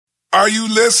Are you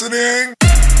listening?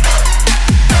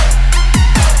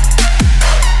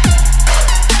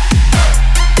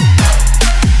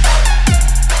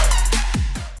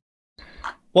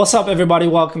 What's up, everybody?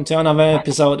 Welcome to another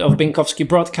episode of Binkowski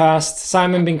Broadcast.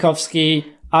 Simon Binkowski,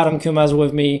 Adam Kumaz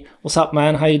with me. What's up,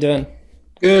 man? How you doing?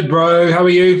 Good, bro. How are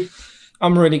you?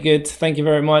 I'm really good. Thank you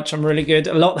very much. I'm really good.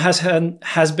 A lot has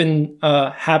been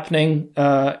happening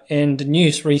in the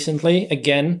news recently,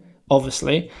 again,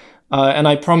 obviously. And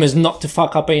I promise not to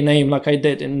fuck up a name like I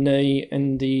did in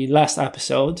the last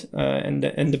episode, in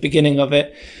the beginning of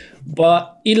it.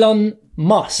 But Elon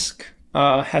Musk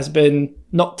has been,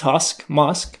 not Tusk,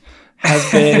 Musk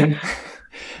has been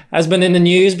has been in the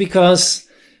news because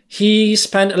he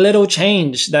spent a little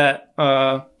change that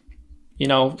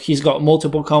he's got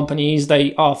multiple companies.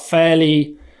 They are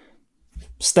fairly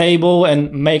stable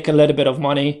and make a little bit of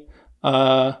money.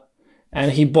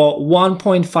 And he bought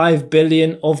 1.5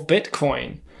 billion of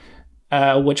Bitcoin,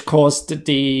 which caused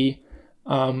the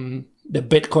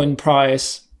Bitcoin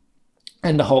price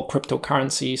and the whole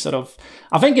cryptocurrency sort of.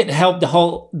 I think it helped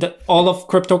all of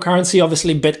cryptocurrency.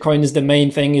 Obviously, Bitcoin is the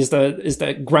main thing, is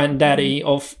the granddaddy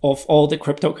of all the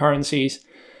cryptocurrencies.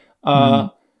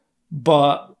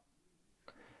 But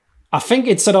I think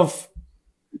it's sort of.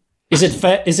 Is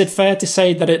it fair to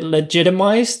say that it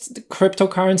legitimized the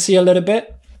cryptocurrency a little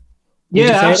bit?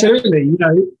 Yeah, absolutely.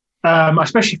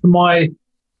 Especially from my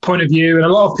point of view, and a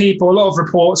lot of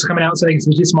reports are coming out saying it's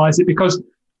legitimized it because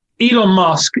Elon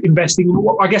Musk investing,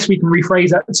 I guess we can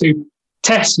rephrase that to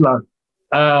Tesla,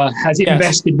 has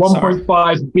invested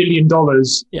 $1.5 billion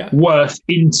worth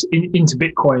into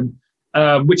Bitcoin,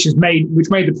 which made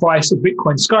the price of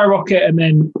Bitcoin skyrocket. And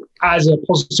then as a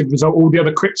positive result, all the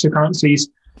other cryptocurrencies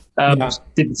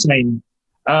did the same.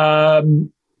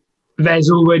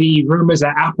 There's already rumors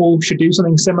that Apple should do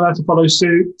something similar to follow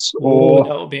suit. Or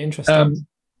that would be interesting.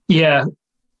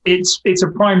 It's a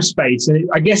prime space, and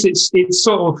I guess it's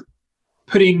sort of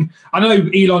putting. I know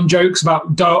Elon jokes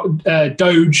about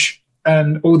Doge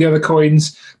and all the other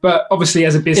coins, but obviously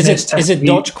as a business, is it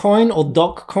Dogecoin or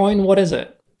Dogecoin? What is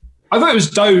it? I thought it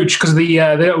was Doge because the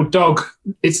little dog.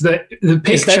 It's the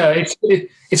picture.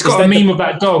 It's got a meme of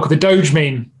that dog, the Doge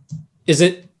meme. Is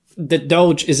it the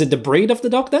Doge? Is it the breed of the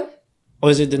dog then? Or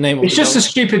is it the name of It's just dog? a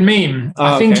stupid meme.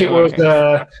 I think it was,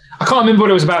 I can't remember what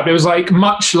it was about, but it was like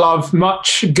much love,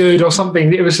 much good or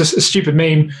something. It was just a stupid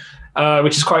meme,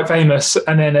 which is quite famous.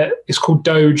 And then it's called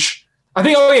Doge. I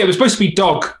think, it was supposed to be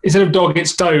dog. Instead of dog,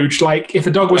 it's Doge. Like if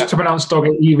the dog was to pronounce dog,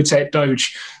 you would say it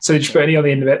Doge. So they just put an E on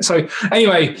the end of it. So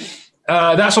anyway,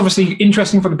 that's obviously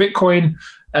interesting for the Bitcoin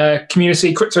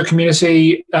community, crypto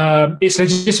community. It's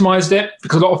legitimized it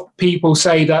because a lot of people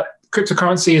say that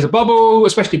cryptocurrency is a bubble,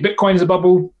 especially Bitcoin is a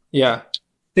bubble. Yeah.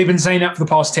 They've been saying that for the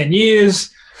past 10 years.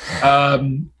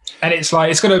 And it's like,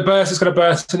 it's going to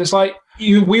burst. And it's like,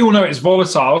 we all know it's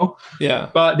volatile. Yeah.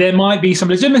 But there might be some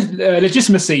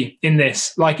legitimacy in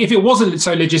this. Like if it wasn't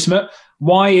so legitimate,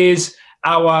 why is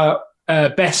our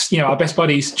best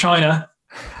buddies, China,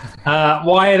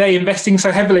 why are they investing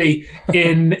so heavily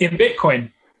in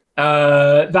Bitcoin?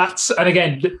 I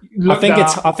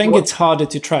think it's harder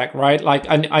to track, right? Like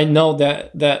I know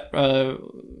that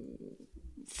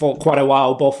for quite a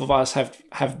while both of us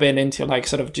have been into like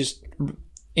sort of just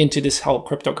into this whole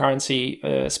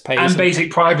cryptocurrency space and basic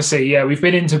privacy. Yeah, we've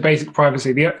been into basic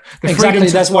privacy. The exactly,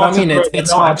 that's what I mean.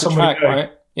 It's hard to track,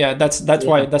 right? Yeah, that's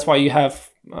why you have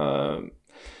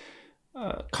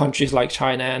countries like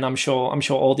China, and I'm sure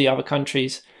all the other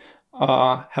countries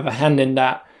have a hand in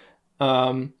that.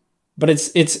 But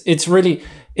it's really,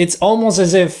 it's almost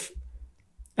as if,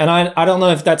 and I don't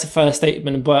know if that's a fair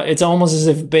statement, but it's almost as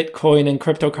if Bitcoin and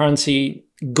cryptocurrency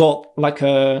got like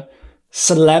a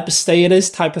celeb status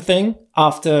type of thing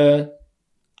after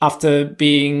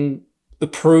being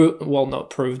approved, well, not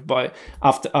approved, but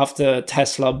after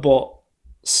Tesla bought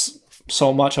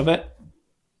so much of it.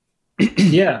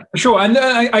 Yeah, for sure. And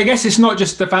I guess it's not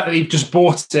just the fact that they've just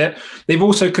bought it. They've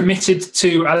also committed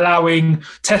to allowing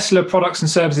Tesla products and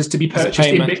services to be purchased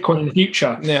in Bitcoin in the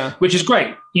future, which is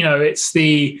great. It's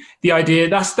the idea.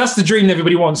 That's the dream that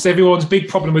everybody wants. Everyone's big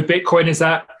problem with Bitcoin is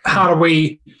that how do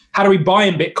we buy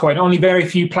in Bitcoin? Only very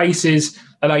few places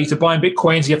allow you to buy in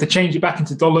Bitcoin, so you have to change it back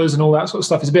into dollars and all that sort of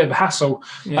stuff. It's a bit of a hassle.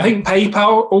 Yeah. I think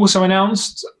PayPal also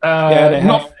announced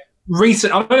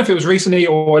recent, I don't know if it was recently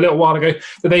or a little while ago,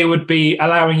 that they would be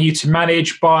allowing you to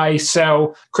manage, buy,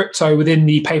 sell crypto within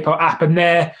the PayPal app, and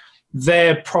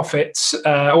their profits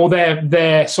or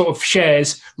their sort of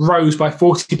shares rose by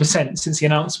 40% since the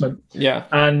announcement. Yeah,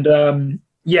 and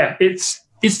it's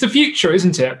the future,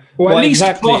 isn't it? Or at least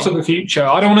part of the future.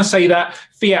 I don't want to say that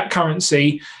fiat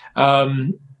currency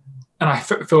and I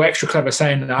feel extra clever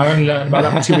saying that. I only learned about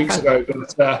that 2 weeks ago.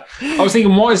 But I was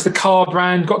thinking, what has the car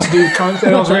brand got to do with currency?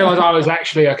 And I realised I was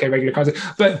actually, okay, regular currency.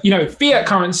 But, fiat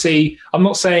currency, I'm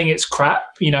not saying it's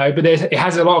crap, but it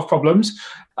has a lot of problems.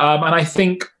 And I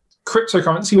think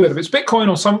cryptocurrency, whether it's Bitcoin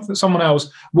or someone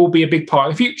else, will be a big part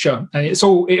of the future. And it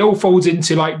all folds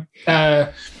into like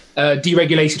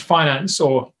deregulated finance,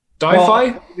 or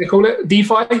DeFi, they call it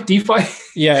DeFi.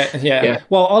 Yeah.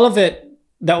 Well, all of it.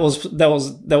 That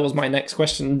was my next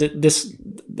question.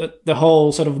 The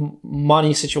whole sort of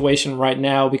money situation right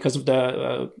now, because of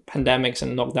the pandemics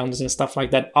and lockdowns and stuff like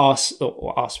that.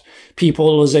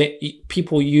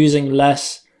 People using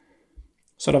less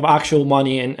sort of actual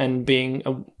money and being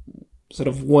sort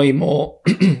of way more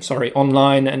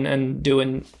online and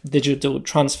doing digital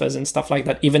transfers and stuff like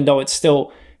that. Even though it's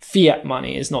still fiat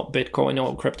money, it's not Bitcoin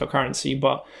or cryptocurrency,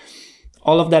 but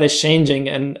all of that is changing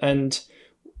and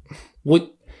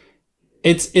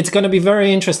it's going to be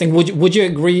very interesting. Would you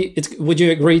agree? Would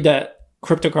you agree that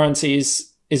cryptocurrency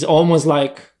is almost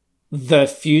like the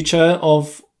future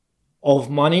of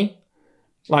money?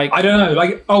 Like, I don't know.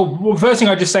 Like, first thing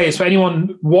I'd just say is, for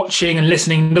anyone watching and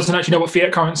listening doesn't actually know what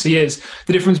fiat currency is,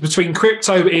 the difference between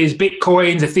crypto is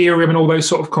Bitcoins, Ethereum, and all those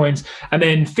sort of coins, and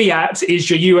then fiat is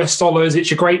your US dollars, it's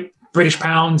your Great British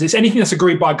pounds, it's anything that's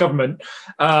agreed by a government.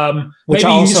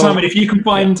 Maybe if you can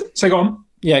find. Yeah. So go on.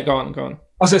 Yeah, go on.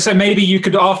 Also, so maybe you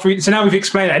could so now we've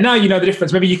explained it. Now you know the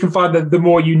difference. Maybe you can find the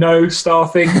more you know star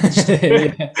thing.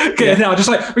 Now, just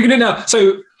like we can do now.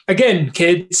 So again,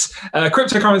 kids,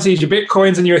 cryptocurrency is your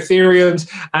Bitcoins and your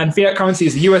Ethereums, and fiat currency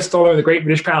is the US dollar and the Great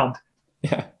British Pound.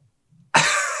 Yeah.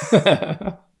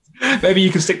 Maybe you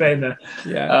can stick that in there.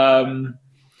 Yeah.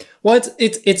 Well,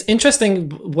 it's interesting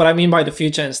what I mean by the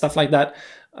future and stuff like that.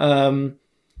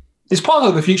 It's part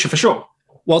of the future for sure.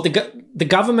 Well, the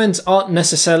governments aren't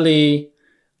necessarily.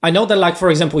 I know that, like,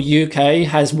 for example, UK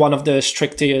has one of the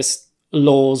strictest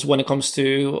laws when it comes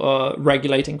to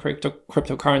regulating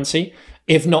cryptocurrency,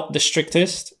 if not the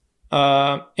strictest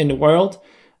in the world.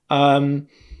 I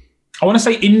want to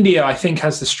say India, I think,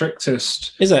 has the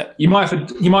strictest. Is it? You might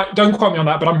don't quote me on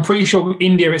that, but I'm pretty sure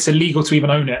India, it's illegal to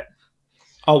even own it.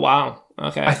 Oh wow!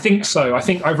 Okay, I think so. I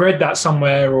think I've read that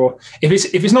somewhere, or if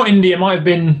it's not India, it might have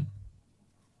been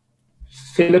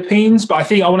Philippines,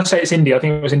 but I want to say it's India. I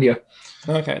think it was India.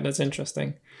 Okay, that's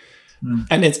interesting.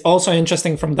 And it's also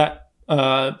interesting from that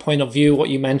point of view, what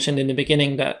you mentioned in the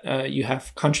beginning, that you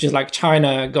have countries like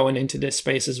China going into this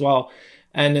space as well.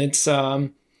 And it's, I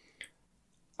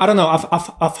don't know,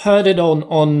 I've heard it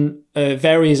on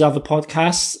various other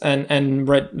podcasts and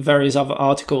read various other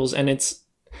articles, and it's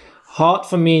hard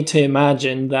for me to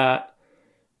imagine that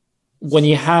when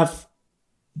you have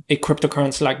a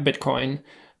cryptocurrency like Bitcoin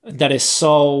that is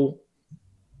so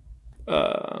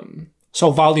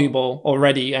valuable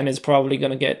already, and is probably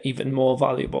going to get even more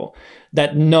valuable,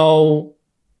 that no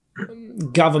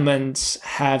governments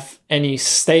have any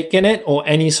stake in it or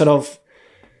any sort of.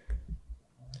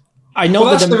 I know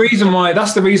that's the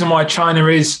reason why China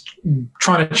is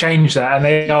trying to change that, and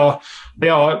they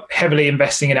are heavily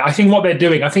investing in it. I think what they're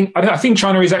doing, I think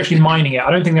China is actually mining it.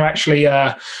 I don't think they're actually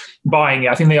buying it.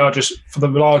 I think they are just, for the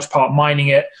large part, mining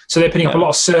it. So they're putting up a lot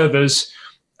of servers,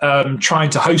 trying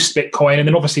to host Bitcoin, and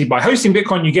then obviously by hosting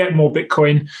Bitcoin, you get more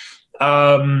Bitcoin.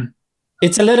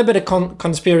 It's a little bit of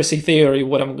conspiracy theory,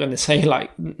 what I'm going to say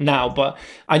like now, but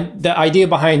the idea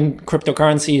behind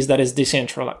cryptocurrency is that it's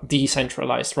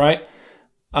decentralized, right?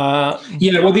 Well,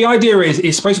 the idea is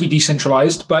it's supposed to be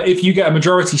decentralized, but if you get a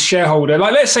majority shareholder,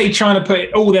 like let's say China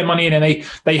put all their money in and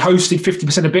they hosted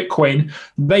 50% of Bitcoin,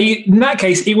 in that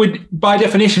case, it would by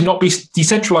definition not be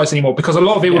decentralized anymore, because a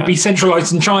lot of it would be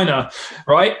centralized in China,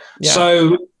 right? Yeah.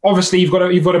 So obviously you've got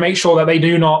to make sure that they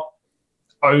do not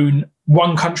own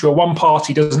one country, or one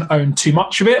party doesn't own too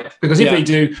much of it, because if they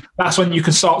do, that's when you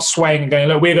can start swaying and going,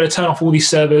 look, we're going to turn off all these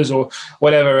servers or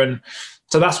whatever. And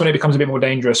so that's when it becomes a bit more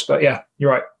dangerous. But yeah,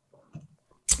 you're right.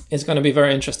 It's going to be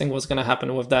very interesting what's going to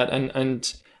happen with that,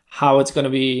 and how it's going to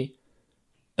be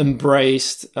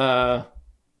embraced wider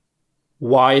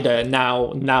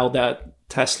now that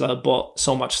Tesla bought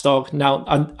so much stock. Now,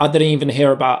 I didn't even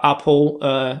hear about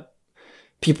Apple.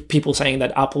 People saying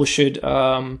that Apple should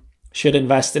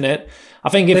invest in it. I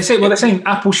think they're saying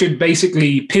Apple should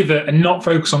basically pivot and not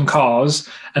focus on cars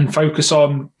and focus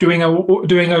on doing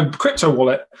a crypto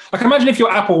wallet. Like, imagine if your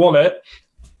Apple wallet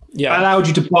allowed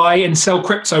you to buy and sell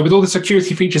crypto with all the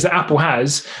security features that Apple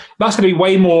has. That's going to be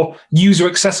way more user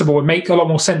accessible and make a lot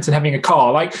more sense than having a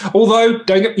car. Like, although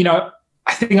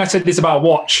I think I said this about a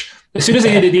watch. As soon as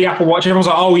they did the Apple Watch, everyone's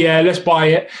like, "Oh yeah, let's buy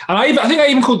it." And I think I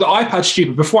even called the iPad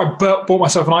stupid before I bought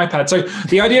myself an iPad. So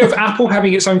the idea of Apple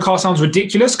having its own car sounds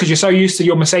ridiculous because you're so used to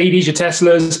your Mercedes, your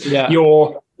Teslas,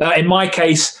 your in my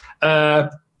case,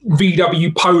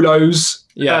 VW Polos,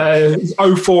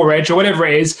 04 Edge or whatever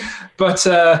it is. But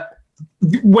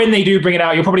when they do bring it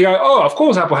out, you'll probably go, "Oh, of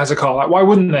course, Apple has a car. Like, why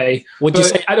wouldn't they?"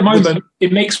 At the moment,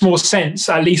 it makes more sense,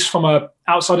 at least from a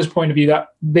outsider's point of view, that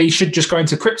they should just go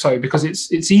into crypto because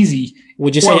it's easy.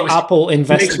 Would you say Apple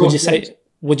invest?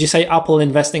 Would you say Apple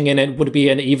investing in it would be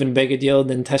an even bigger deal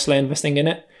than Tesla investing in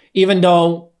it? Even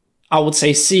though I would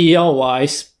say CEO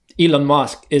wise, Elon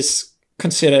Musk is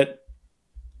considered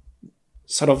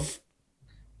sort of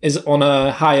is on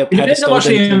a higher pedestal.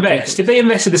 If they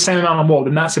invested the same amount or more,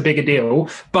 then that's a bigger deal.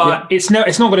 But it's not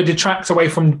going to detract away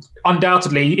from,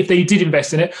 undoubtedly, if they did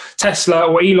invest in it, Tesla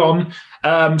or Elon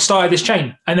started this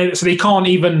chain, and so you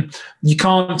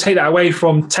can't take that away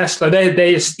from Tesla.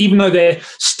 They even though they're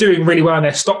doing really well and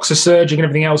their stocks are surging and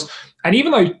everything else, and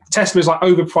even though Tesla is like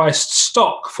overpriced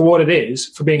stock for what it is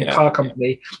for being a car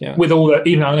company, with all the,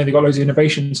 even though I know they've got loads of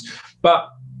innovations, but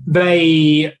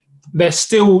they're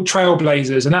still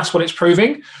trailblazers, and that's what it's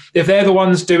proving. If they're the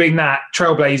ones doing that,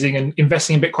 trailblazing and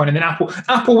investing in Bitcoin, and then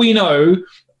Apple, we know,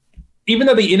 even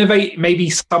though they innovate maybe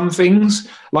some things,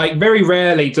 like very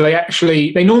rarely do they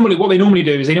actually, what they normally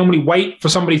do is they normally wait for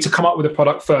somebody to come up with a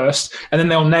product first, and then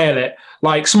they'll nail it.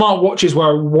 Like smartwatches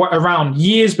were around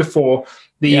years before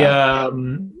the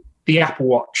Apple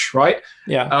Watch, right?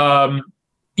 Yeah.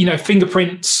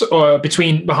 Fingerprints or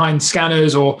behind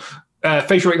scanners or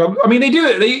facial recognition. I mean, they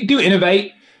do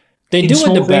innovate. They do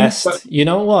it the best. But you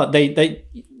know what? They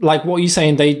like what you're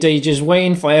saying. They just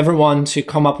waiting for everyone to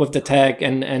come up with the tech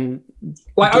and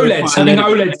like OLEDs, selling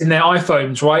OLEDs in their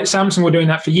iPhones, right? Samsung were doing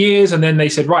that for years, and then they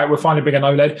said, right, we're finally bringing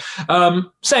an OLED.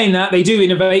 Saying that, they do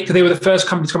innovate because they were the first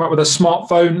company to come up with a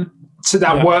smartphone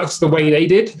that works the way they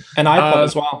did, and iPod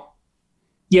as well.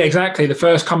 Yeah, exactly. The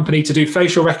first company to do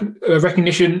facial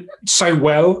recognition so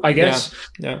well, I guess.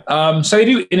 Yeah. So they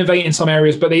do innovate in some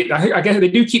areas, but I guess they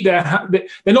do keep they're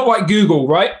not like Google,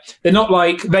 right? They're not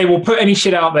like they will put any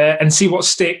shit out there and see what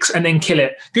sticks and then kill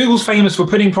it. Google's famous for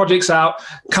putting projects out,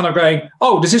 kind of going,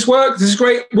 "Oh, does this work? This is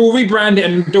great. We'll rebrand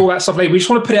it and do all that stuff later. We just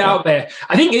want to put it out there."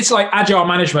 I think it's like agile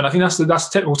management. I think that's the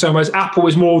technical term. Whereas Apple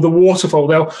is more the waterfall.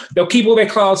 They'll keep all their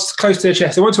cards close to their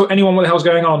chest. They won't tell anyone what the hell's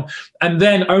going on, and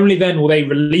then only then will they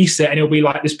release it, and it'll be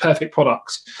like this perfect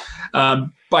product.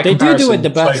 They do it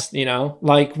the best,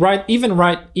 like even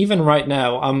right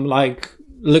now, I'm like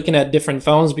looking at different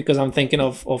phones because I'm thinking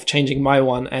of changing my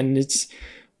one, and it's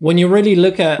when you really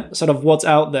look at sort of what's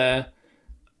out there,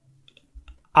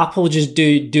 Apple just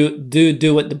do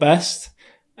it the best,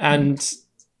 and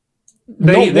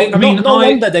no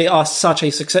wonder they are such a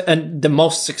success and the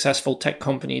most successful tech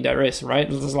company there is, right?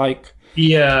 It's like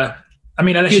I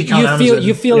mean, unless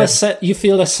you feel a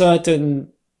certain,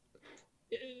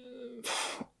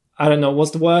 I don't know,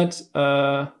 what's the word?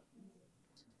 I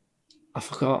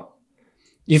forgot.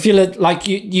 You feel it like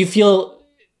you feel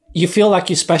like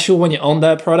you're special when you own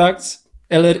their products.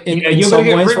 You're going to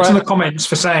get ripped in the comments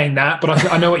for saying that,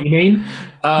 but I know what you mean.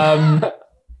 I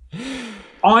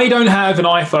don't have an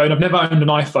iPhone. I've never owned an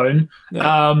iPhone.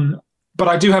 No. But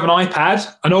I do have an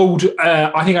iPad, an old,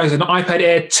 I think it was an iPad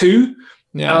Air 2.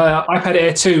 iPad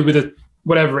Air 2 with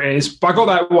whatever it is. But I got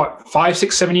that, 5,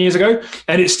 6, 7 years ago,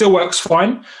 and it still works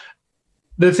fine.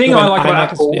 The thing I like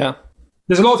about Apple,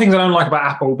 there's a lot of things I don't like about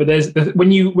Apple, but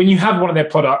when you have one of their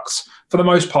products, for the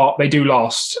most part, they do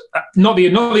last. Not the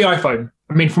iPhone.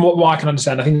 I mean, from what I can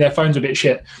understand, I think their phones are a bit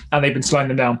shit, and they've been slowing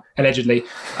them down, allegedly,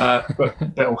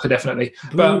 but also definitely.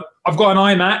 But I've got an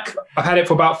iMac. I've had it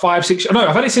for about 5, 6. No,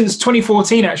 I've had it since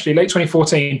 2014, actually, late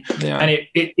 2014, and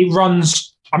it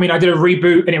runs. I mean, I did a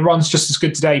reboot, and it runs just as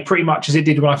good today, pretty much as it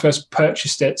did when I first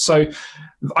purchased it. So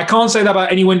I can't say that about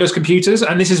any Windows computers,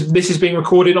 and this is being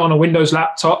recorded on a Windows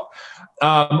laptop.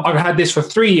 I've had this for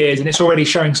 3 years, and it's already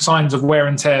showing signs of wear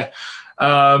and tear.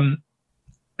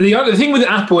 The other thing with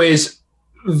Apple is,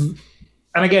 and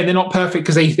again, they're not perfect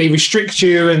because they restrict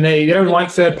you, and they don't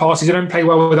like third parties. They don't play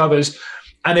well with others.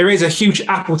 And there is a huge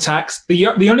Apple tax. The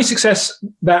only success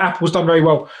that Apple's done very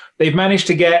well, they've managed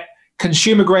to get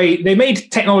consumer grade. They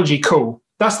made technology cool.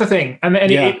 That's the thing. And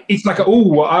it's like,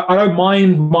 I don't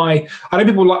mind I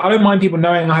don't mind people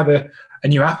knowing I have a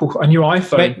new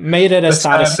iPhone. Made it a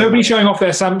status symbol. Nobody showing off their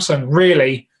Samsung,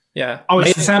 really. Yeah. Oh,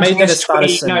 it's Samsung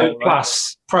S20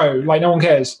 Plus Pro. Like, no one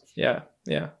cares. Yeah.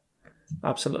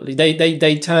 Absolutely.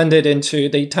 They turned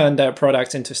their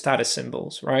products into status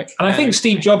symbols, right? And I think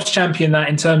Steve Jobs championed that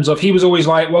in terms of, he was always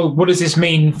like, well, what does this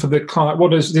mean for the client?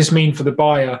 What does this mean for the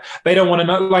buyer? They don't want to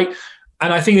know. Like,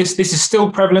 and I think this is still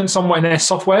prevalent somewhat in their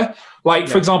software. Like,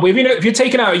 for example, if you're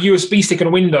taking out a USB stick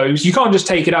on Windows, you can't just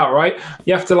take it out, right?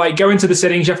 You have to like go into the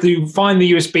settings, you have to find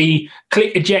the USB,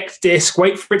 click eject disk,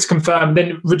 wait for it to confirm,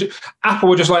 then Apple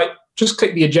will just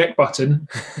click the eject button,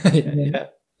 and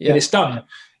it's done.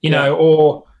 You know,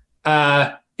 or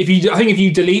if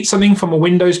you delete something from a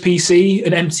Windows PC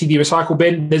and empty the recycle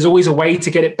bin, there's always a way to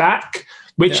get it back,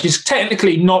 which is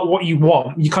technically not what you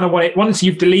want. You kind of want it once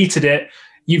you've deleted it.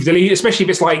 You've deleted, especially if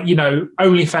it's like, you know,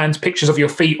 OnlyFans pictures of your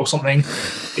feet or something,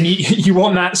 and you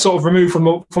want that sort of removed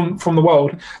from the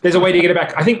world. There's a way to get it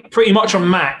back. I think pretty much on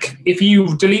Mac, if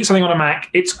you delete something on a Mac,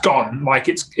 it's gone. Like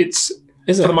it's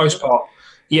for the most part.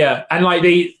 Yeah, and like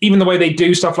even the way they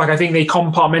do stuff, like I think they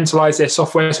compartmentalize their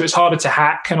software, so it's harder to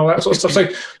hack and all that sort of stuff. So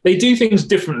they do things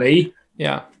differently.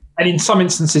 Yeah. And in some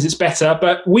instances, it's better.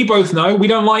 But we both know we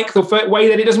don't like the way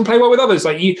that it doesn't play well with others.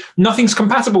 Like nothing's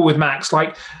compatible with Macs.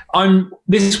 Like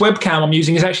this webcam I'm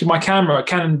using is actually my camera,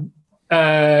 Canon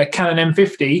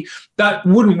M50. That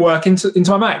wouldn't work into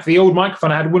my Mac. The old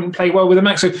microphone I had wouldn't play well with a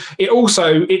Mac. So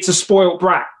it's a spoiled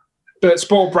brat. But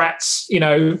spoiled brats, you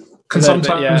know, can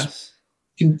sometimes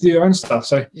can do their own stuff.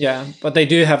 So but they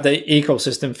do have the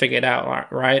ecosystem figured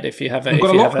out, right? If you have they've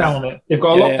got a lockdown on it. They've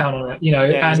got a lockdown on it, you know,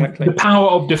 and exactly. The power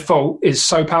of default is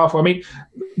so powerful. I mean,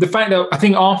 the fact that I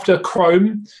think after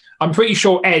Chrome, I'm pretty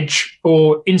sure Edge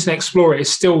or Internet Explorer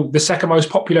is still the second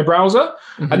most popular browser.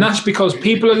 Mm-hmm. And that's because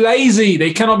people are lazy.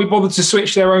 They cannot be bothered to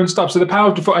switch their own stuff. So the power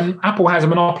of default, and Apple has a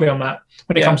monopoly on that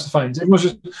when it comes to phones.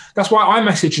 That's why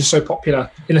iMessage is so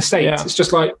popular in the States. Yeah. It's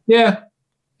just like, I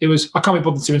can't be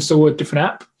bothered to install a different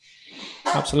app.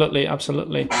 Absolutely.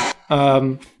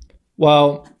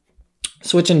 Well,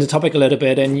 switching the topic a little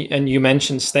bit, and you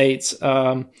mentioned states.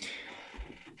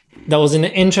 There was an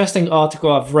interesting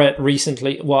article I've read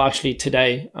recently, well, actually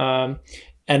today, and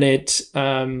it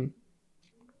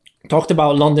talked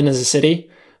about London as a city.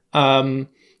 And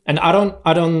I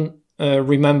don't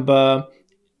remember.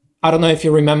 I don't know if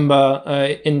you remember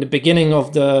in the beginning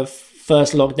of the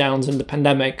first lockdowns in the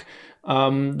pandemic.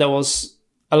 There was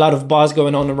a lot of buzz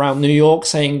going on around New York,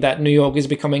 saying that New York is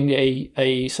becoming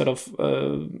a sort of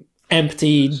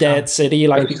empty, dead city,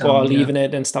 like people are leaving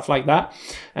it and stuff like that.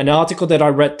 An article that I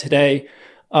read today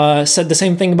said the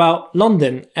same thing about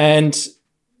London, and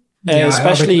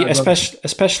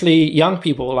especially young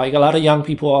people. Like a lot of young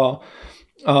people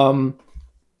are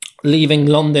leaving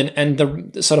London, and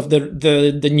the sort of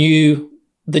the new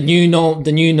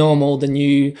normal, the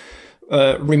new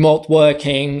remote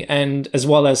working, and as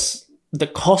well as the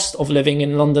cost of living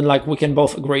in London. Like we can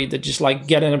both agree that just like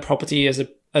getting a property as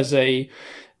a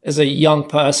young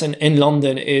person in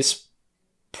London is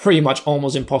pretty much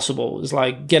almost impossible. It's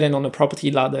like getting on a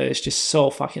property ladder is just so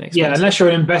fucking expensive. Yeah, unless you're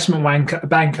an investment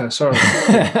banker. Sorry.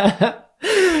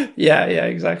 yeah,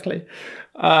 exactly.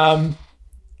 And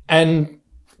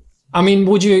I mean,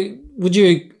 what do you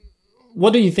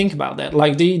think about that?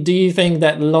 Like, do you think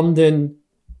that London,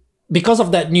 because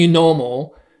of that new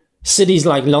normal, cities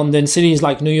like London, cities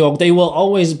like New York, they will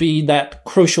always be that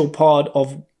crucial part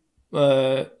of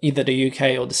either the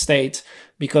UK or the States,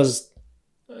 because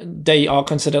they are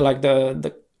considered like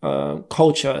the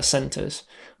culture centers.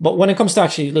 But when it comes to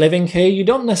actually living here, you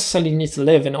don't necessarily need to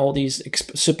live in all these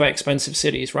super expensive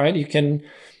cities, right? You can,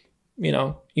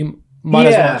 you might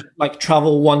as well like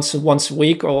travel once a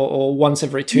week or once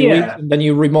every 2 weeks, and then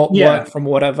you remote work from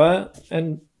whatever,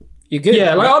 and you're good.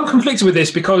 Yeah, like I'm conflicted with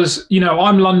this because,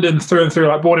 I'm London through and through,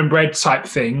 like born and bred type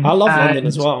thing. I love London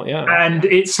as well, And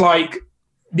it's like,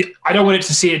 I don't want it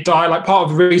to see it die. Like part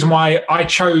of the reason why I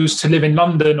chose to live in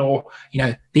London, or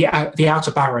the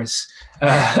outer boroughs,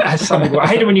 as some people. I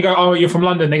hate it when you go, "Oh, you're from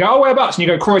London." They go, "Oh, whereabouts?" And you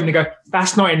go, "Croydon." They go,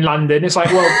 "That's not in London." It's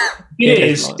like, well, it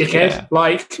is, dickhead. Yeah.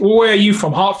 Like, where are you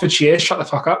from? Hertfordshire? Shut the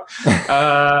fuck up.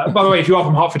 By the way, if you are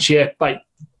from Hertfordshire, like,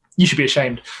 you should be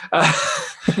ashamed.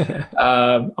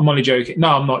 I'm only joking. No,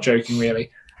 I'm not joking,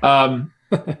 really.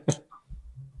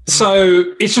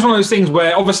 So it's just one of those things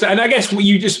where obviously, and I guess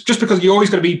you just because you're always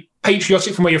going to be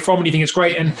patriotic from where you're from and you think it's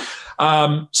great. And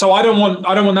so I don't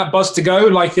want that buzz to go.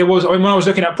 Like there was, when I was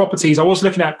looking at properties, I was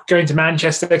looking at going to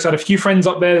Manchester because I had a few friends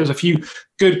up there. There was a few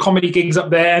good comedy gigs up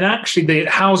there. And actually the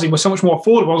housing was so much more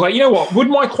affordable. I was like, you know what, would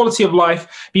my quality of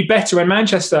life be better in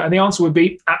Manchester? And the answer would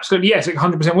be absolutely yes, it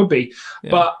 100% would be.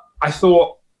 Yeah. But I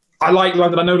thought, I like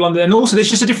London, I know London. And also there's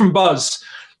just a different buzz.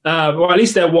 Or at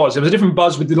least there was a different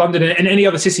buzz with London and any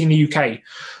other city in the UK.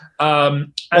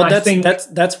 And well,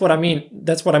 that's what I mean.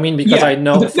 That's what I mean, because I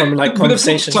know from like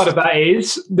conversations.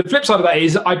 The flip side of that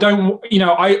is I don't,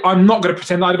 I'm not going to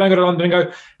pretend that I don't go to London and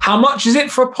go, how much is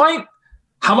it for a pint?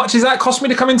 how much does that cost me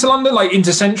to come into London, like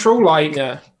into Central? Like,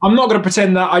 I'm not going to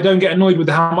pretend that I don't get annoyed with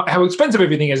how expensive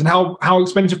everything is and how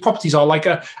expensive properties are. Like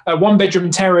a 1-bedroom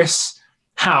terrace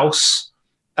house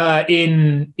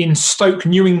in Stoke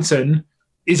Newington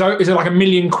is like £1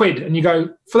 million, and you go,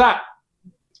 for that,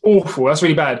 awful. That's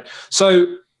really bad.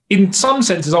 So in some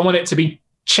senses, I want it to be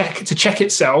check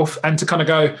itself and to kind of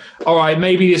go, all right,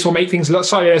 maybe this will make things look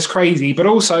slightly less crazy, but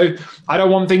also I don't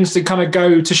want things to kind of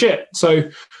go to shit. So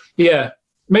yeah.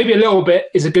 Maybe a little bit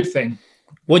is a good thing.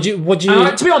 Would you?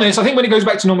 To be honest, I think when it goes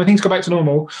back to normal, things go back to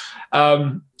normal.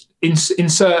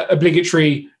 Insert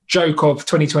obligatory joke of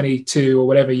 2022 or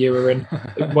whatever year we're in.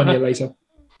 1 year later,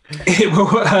 it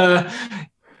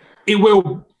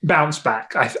will bounce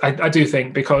back. I do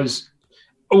think, because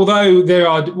although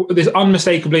there's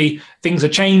unmistakably things are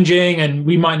changing, and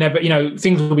we might never,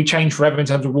 things will be changed forever in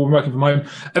terms of working from home.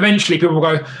 Eventually, people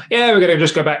will go, yeah, we're going to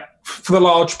just go back for the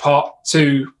large part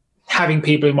to having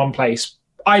people in one place.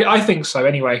 I think so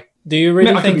anyway. Do you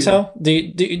really think so? Do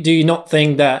you not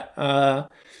think that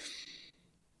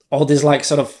all this like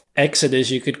sort of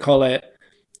exodus, you could call it,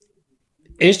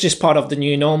 is just part of the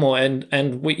new normal,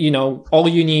 and we, all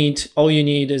you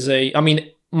need is a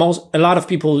lot of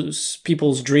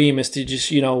people's dream is to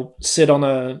just sit on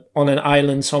an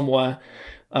island somewhere,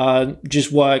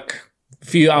 just work a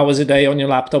few hours a day on your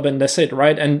laptop, and that's it,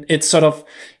 right? And it's sort of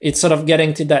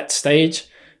getting to that stage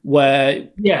where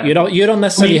you don't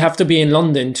necessarily have to be in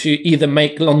London to either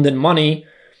make London money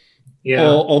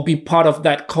or be part of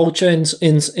that culture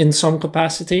in some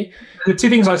capacity. The two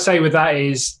things I'd say with that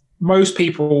is, most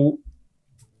people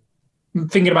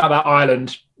thinking about that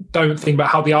island don't think about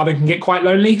how the island can get quite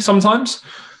lonely sometimes.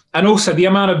 And also the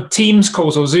amount of Teams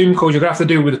calls or Zoom calls you're going to have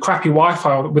to do with crappy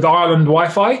Wi-Fi, with Ireland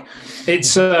Wi-Fi.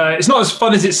 It's not as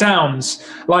fun as it sounds.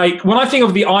 Like, when I think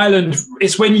of the island,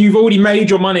 it's when you've already made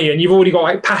your money and you've already got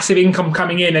like passive income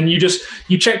coming in, and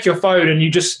you check your phone and you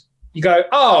go,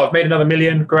 oh, I've made another $1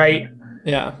 million, great.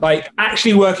 Yeah. Like,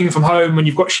 actually working from home when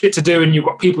you've got shit to do and you've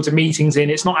got people to meetings in,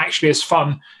 it's not actually as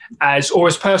fun or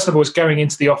as personable as going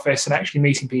into the office and actually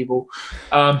meeting people.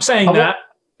 Saying that,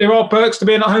 there are perks to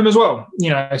being at home as well,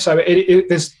 so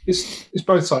it's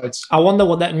both sides. I wonder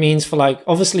what that means for, like,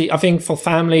 obviously I think for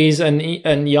families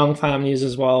and young families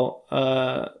as well,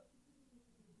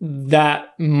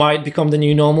 that might become the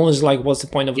new normal. Is like, what's the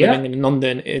point of living in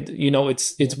London?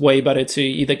 It's way better to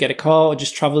either get a car or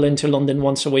just travel into London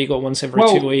once a week or once every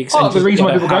 2 weeks. Part of the reason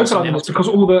why people go to London is because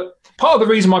part of the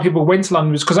reason why people went to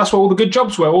London was because that's where all the good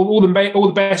jobs were. All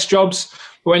the best jobs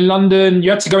were in London. You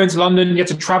had to go into London. You had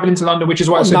to travel into London, which is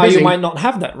why it's so busy. Now you might not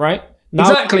have that, right? Now,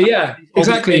 exactly. Yeah.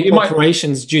 Exactly.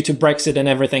 Corporations, due to Brexit and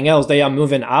everything else, they are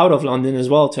moving out of London as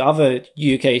well to other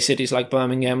UK cities like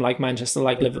Birmingham, like Manchester,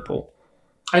 like Liverpool.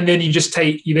 And then you just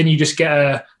get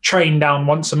a train down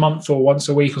once a month or once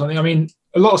a week or something. I mean,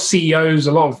 a lot of CEOs,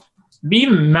 a lot of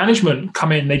even management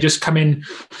come in. They just come in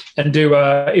and do.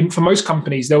 For most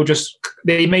companies,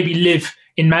 they maybe live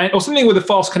in or something with a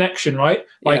fast connection, right?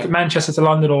 Like Manchester to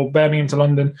London or Birmingham to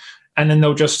London, and then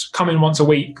they'll just come in once a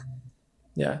week.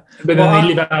 Yeah, but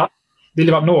then they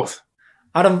live up north.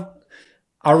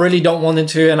 I really don't want it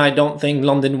to, and I don't think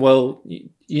London will.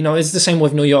 It's the same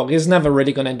with New York. It's never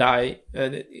really going to die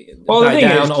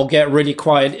down or get really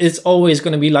quiet. It's always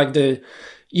going to be like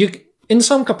in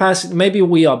some capacity, maybe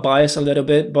we are biased a little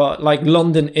bit, but like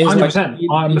London is 100%.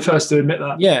 I'm the first to admit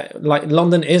that. Yeah, like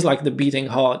London is like the beating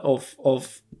heart of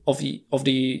the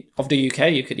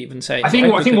UK. You could even say. I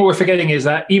think what we're forgetting is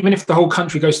that even if the whole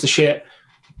country goes to shit,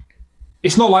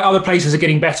 it's not like other places are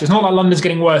getting better. It's not like London's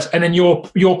getting worse, and then your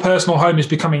personal home is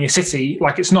becoming a city.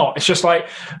 Like, it's not. It's just like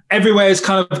everywhere is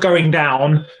kind of going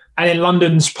down, and then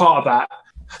London's part of that.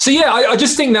 So yeah, I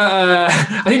just think that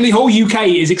I think the whole UK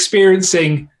is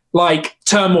experiencing like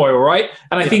turmoil, right?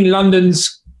 And I think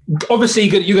London's obviously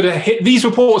you're going to hit. These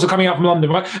reports are coming out from London,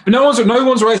 right? But no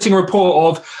one's writing a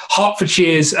report of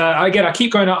Hertfordshire's. Again, I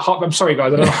keep going out. I'm sorry,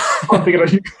 guys. I don't know. I'm thinking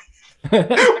of you.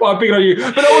 Well, I'm picking on you,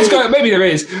 but no one's going. Maybe there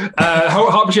is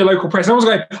Hertfordshire local press. No one's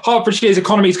going. Hertfordshire's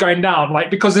economy is going down,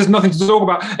 like, because there's nothing to talk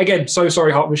about. Again, so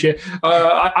sorry, Hertfordshire.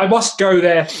 I must go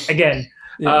there again.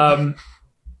 Yeah.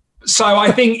 So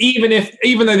I think even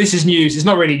though this is news, it's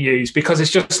not really news, because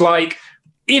it's just like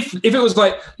if it was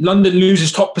like London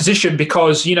loses top position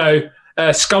because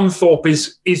Scunthorpe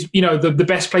is the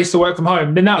best place to work from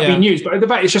home, then that would be news. But the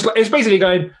fact it's just like, it's basically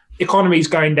going, economy's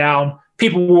going down.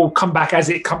 People will come back as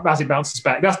it bounces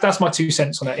back. That's my 2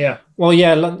 cents on it. Yeah. Well,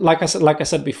 yeah, like I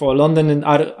said before, London, and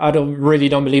I don't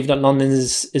believe that London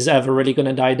is ever really going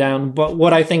to die down. But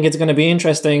what I think it's going to be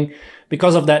interesting,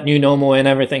 because of that new normal and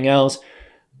everything else,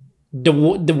 the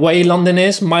way London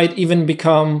is might even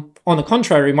become on the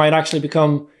contrary, might actually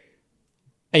become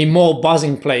a more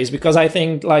buzzing place, because I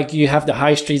think like you have the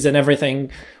high streets and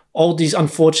everything. All these,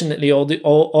 unfortunately,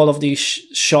 all of these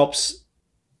shops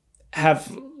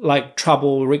have like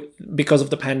trouble because of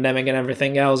the pandemic and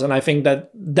everything else. And I think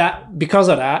that because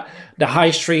of that, the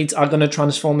high streets are going to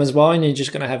transform as well, and you're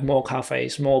just going to have more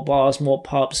cafes, more bars, more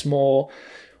pubs, more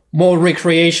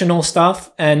recreational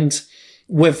stuff, and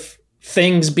with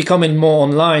things becoming more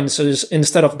online. So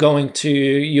instead of going to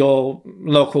your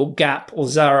local Gap or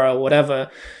Zara or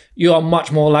whatever, you are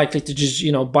much more likely to just,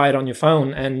 buy it on your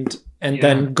phone and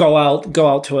then go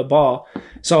out to a bar.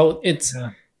 So it's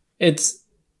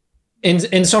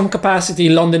in some capacity,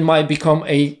 London might become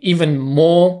a even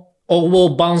more, or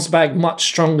will bounce back much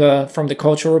stronger from the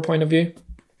cultural point of view.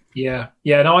 Yeah.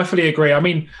 No, I fully agree. I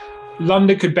mean,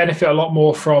 London could benefit a lot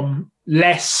more from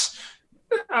less,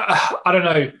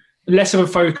 less of a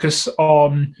focus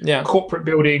on corporate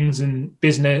buildings and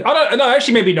business. I don't know,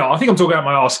 actually, maybe not. I think I'm talking out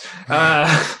my arse.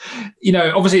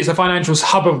 Obviously it's a financial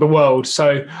hub of the world.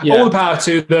 So all the power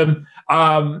to them.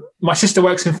 My sister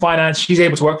works in finance. She's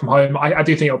able to work from home. I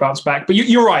do think it'll bounce back. But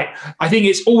you're right. I think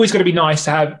it's always going to be nice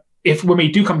to have, when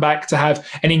we do come back, to have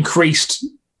an increased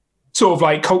sort of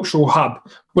like cultural hub,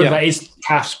 whether that is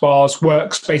cafes, bars,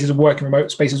 workspaces, working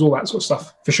remote spaces, all that sort of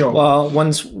stuff, for sure. Well,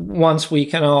 once we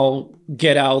can all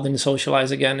get out and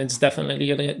socialize again, it's definitely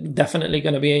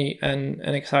going to be an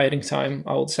exciting time,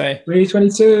 I would say.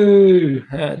 2022.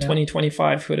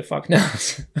 2025, who the fuck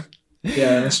knows?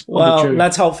 That's well, true.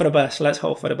 Let's hope for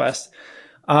the best.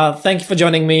 Thank you for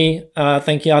joining me.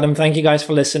 Thank you, Adam. Thank you guys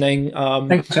for listening.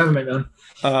 Thanks for having me,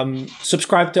 man.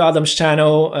 Subscribe to Adam's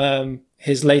channel.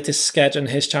 His latest sketch and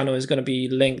his channel is going to be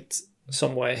linked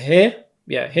somewhere here.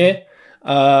 Yeah, here.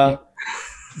 Drop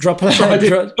a like. I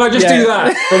just do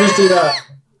that.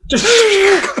 Just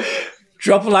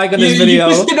drop a like on this video.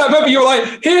 You just did that, remember? You were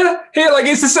like, here, like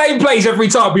it's the same place every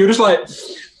time. But you're just like,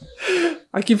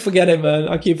 I keep forgetting, man.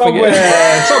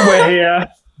 Somewhere here.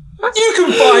 You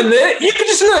can find it. You can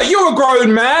just look. You're a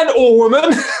grown man or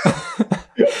woman.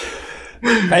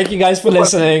 Thank you guys for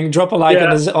listening. Drop a like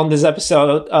on this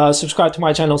episode. Subscribe to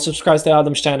my channel. Subscribe to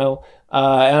Adam's channel.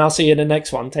 And I'll see you in the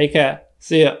next one. Take care.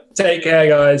 See ya. Take care,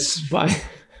 guys. Bye.